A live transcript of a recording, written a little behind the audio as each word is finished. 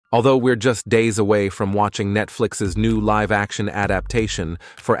Although we're just days away from watching Netflix's new live-action adaptation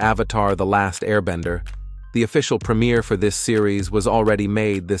for Avatar the Last Airbender, the official premiere for this series was already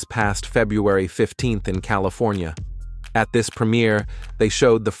made this past February 15th in California. At this premiere, they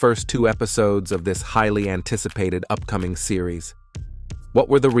showed the first 2 episodes of this highly anticipated upcoming series. What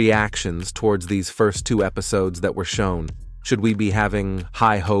were the reactions towards these first 2 episodes that were shown? Should we be having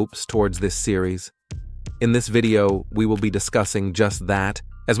high hopes towards this series? In this video, we will be discussing just that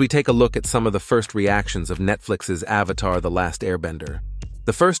as we take a look at some of the first reactions of Netflix's Avatar the Last Airbender.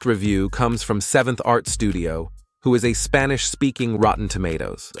 The first review comes from Seventh Art Studio, who is a Spanish-speaking Rotten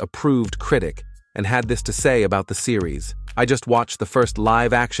Tomatoes approved critic, and had this to say about the series. I just watched the first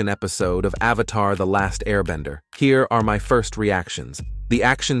live-action episode of Avatar the Last Airbender. Here are my first reactions. The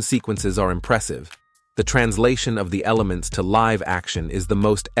action sequences are impressive. The translation of the elements to live action is the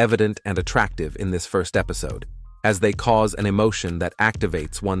most evident and attractive in this first episode, as they cause an emotion that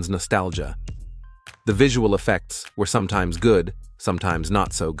activates one's nostalgia. The visual effects were sometimes good, sometimes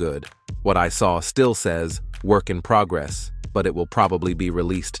not so good. What I saw still says, work in progress, but it will probably be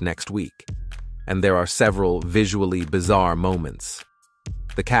released next week. And there are several visually bizarre moments.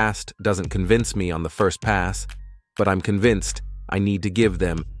 The cast doesn't convince me on the first pass, but I'm convinced I need to give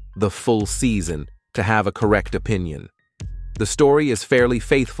them the full season to have a correct opinion. The story is fairly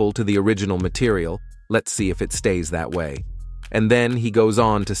faithful to the original material. Let's see if it stays that way. And then he goes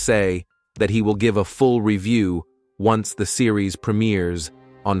on to say that he will give a full review once the series premieres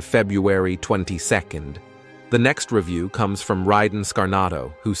on February 22nd. The next review comes from Ryden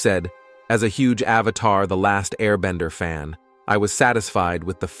Scarnato, who said, "As a huge Avatar the Last Airbender fan, I was satisfied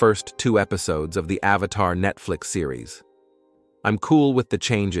with the first 2 episodes of the Avatar Netflix series. I'm cool with the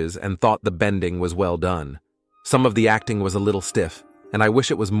changes and thought the bending was well done. Some of the acting was a little stiff, and I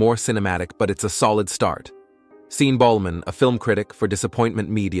wish it was more cinematic, but it's a solid start." Sean Ballman, a film critic for Disappointment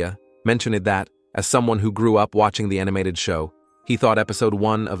Media, mentioned that, as someone who grew up watching the animated show, he thought episode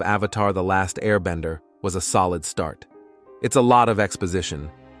 1 of Avatar the Last Airbender was a solid start. It's a lot of exposition,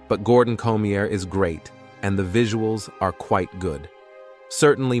 but Gordon Cormier is great, and the visuals are quite good.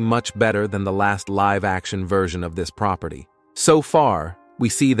 Certainly much better than the last live-action version of this property. So far, we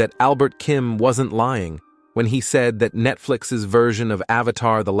see that Albert Kim wasn't lying when he said that Netflix's version of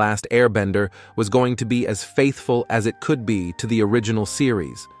Avatar the Last Airbender was going to be as faithful as it could be to the original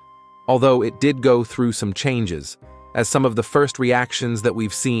series. Although it did go through some changes, as some of the first reactions that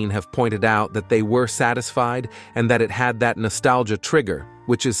we've seen have pointed out that they were satisfied and that it had that nostalgia trigger,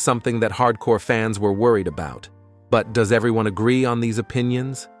 which is something that hardcore fans were worried about. But does everyone agree on these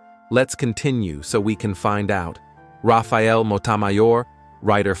opinions? Let's continue so we can find out. Rafael Montemayor,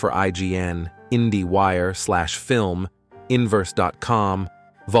 writer for IGN, IndieWire/Film, Inverse.com,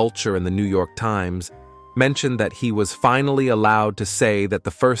 Vulture, and the New York Times, mentioned that he was finally allowed to say that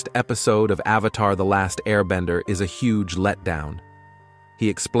the first episode of Avatar the Last Airbender is a huge letdown. He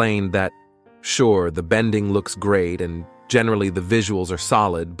explained that, sure, the bending looks great and generally the visuals are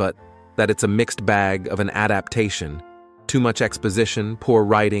solid, but that it's a mixed bag of an adaptation. Too much exposition, poor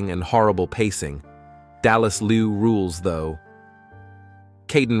writing, and horrible pacing. Dallas Liu rules, though.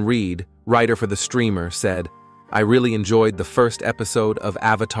 Caden Reed, writer for The Streamer, said, "I really enjoyed the first episode of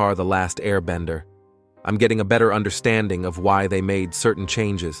Avatar the Last Airbender. I'm getting a better understanding of why they made certain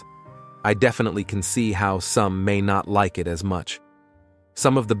changes. I definitely can see how some may not like it as much.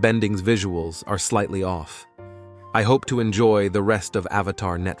 Some of the bending's visuals are slightly off. I hope to enjoy the rest of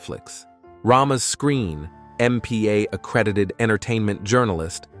Avatar Netflix." Rama's Screen, MPA-accredited entertainment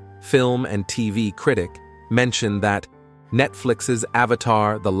journalist, film and TV critic, mentioned that Netflix's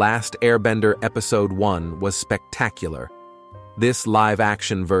Avatar The Last Airbender Episode 1 was spectacular. This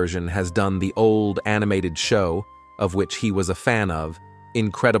live-action version has done the old animated show, of which he was a fan of,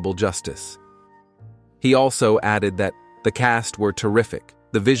 incredible justice. He also added that the cast were terrific,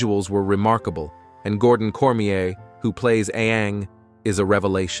 the visuals were remarkable, and Gordon Cormier, who plays Aang, is a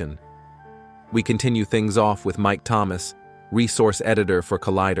revelation. We continue things off with Mike Thomas, resource editor for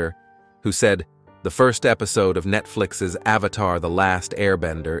Collider, who said, "The first episode of Netflix's Avatar The Last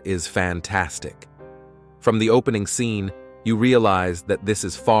Airbender is fantastic. From the opening scene, you realize that this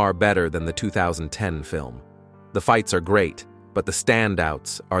is far better than the 2010 film. The fights are great, but the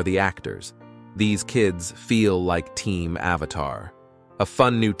standouts are the actors. These kids feel like Team Avatar. A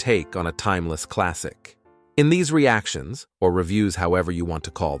fun new take on a timeless classic." In these reactions, or reviews however you want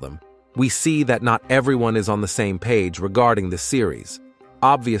to call them, we see that not everyone is on the same page regarding this series.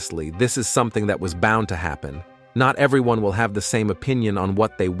 Obviously, this is something that was bound to happen. Not everyone will have the same opinion on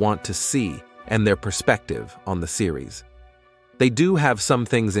what they want to see and their perspective on the series. They do have some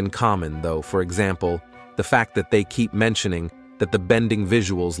things in common, though. For example, the fact that they keep mentioning that the bending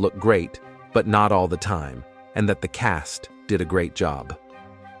visuals look great, but not all the time, and that the cast did a great job.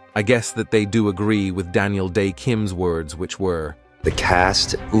 I guess that they do agree with Daniel Day Kim's words, which were, "The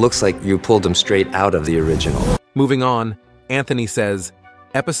cast looks like you pulled them straight out of the original." Moving on, Anthony says,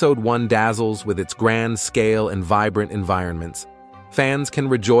 Episode 1 dazzles with its grand scale and vibrant environments. Fans can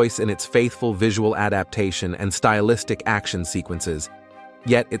rejoice in its faithful visual adaptation and stylistic action sequences,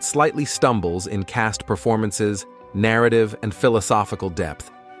 yet it slightly stumbles in cast performances, narrative, and philosophical depth.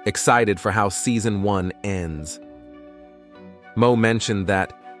 Excited for how Season 1 ends. Mo mentioned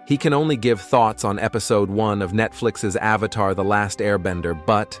that he can only give thoughts on Episode 1 of Netflix's Avatar the Last Airbender,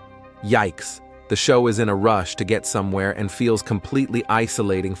 but, yikes, the show is in a rush to get somewhere and feels completely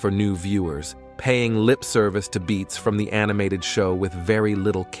isolating for new viewers, paying lip service to beats from the animated show with very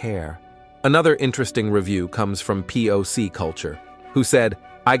little care. Another interesting review comes from POC Culture, who said,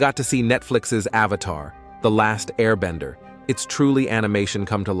 I got to see Netflix's Avatar, The Last Airbender. It's truly animation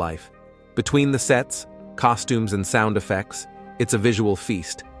come to life. Between the sets, costumes, and sound effects, it's a visual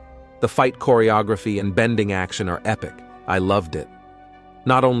feast. The fight choreography and bending action are epic. I loved it.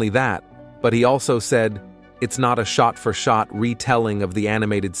 Not only that, but he also said, it's not a shot-for-shot retelling of the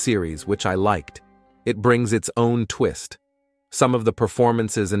animated series, which I liked. It brings its own twist. Some of the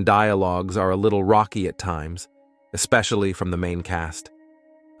performances and dialogues are a little rocky at times, especially from the main cast.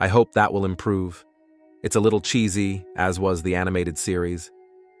 I hope that will improve. It's a little cheesy, as was the animated series.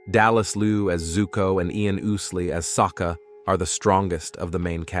 Dallas Liu as Zuko and Ian Ousley as Sokka are the strongest of the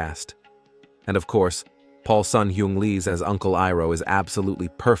main cast. And of course, Paul Sun-Hyung Lee's as Uncle Iroh is absolutely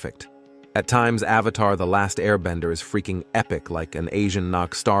perfect. At times, Avatar The Last Airbender is freaking epic like an Asian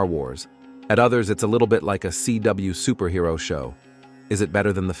knock Star Wars. At others, it's a little bit like a CW superhero show. Is it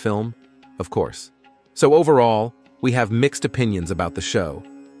better than the film? Of course. So overall, we have mixed opinions about the show.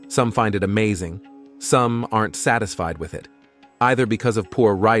 Some find it amazing, some aren't satisfied with it, either because of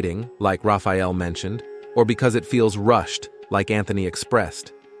poor writing, like Raphael mentioned, or because it feels rushed, like Anthony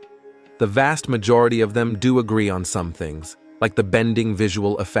expressed. The vast majority of them do agree on some things, like the bending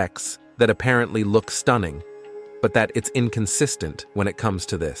visual effects that apparently look stunning, but that it's inconsistent when it comes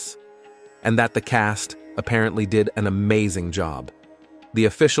to this. And that the cast apparently did an amazing job. The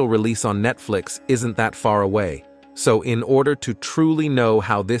official release on Netflix isn't that far away, so in order to truly know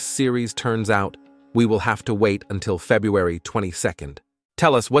how this series turns out, we will have to wait until February 22nd.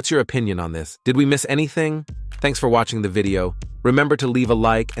 Tell us, what's your opinion on this? Did we miss anything? Thanks for watching the video. Remember to leave a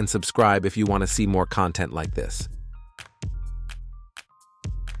like and subscribe if you want to see more content like this.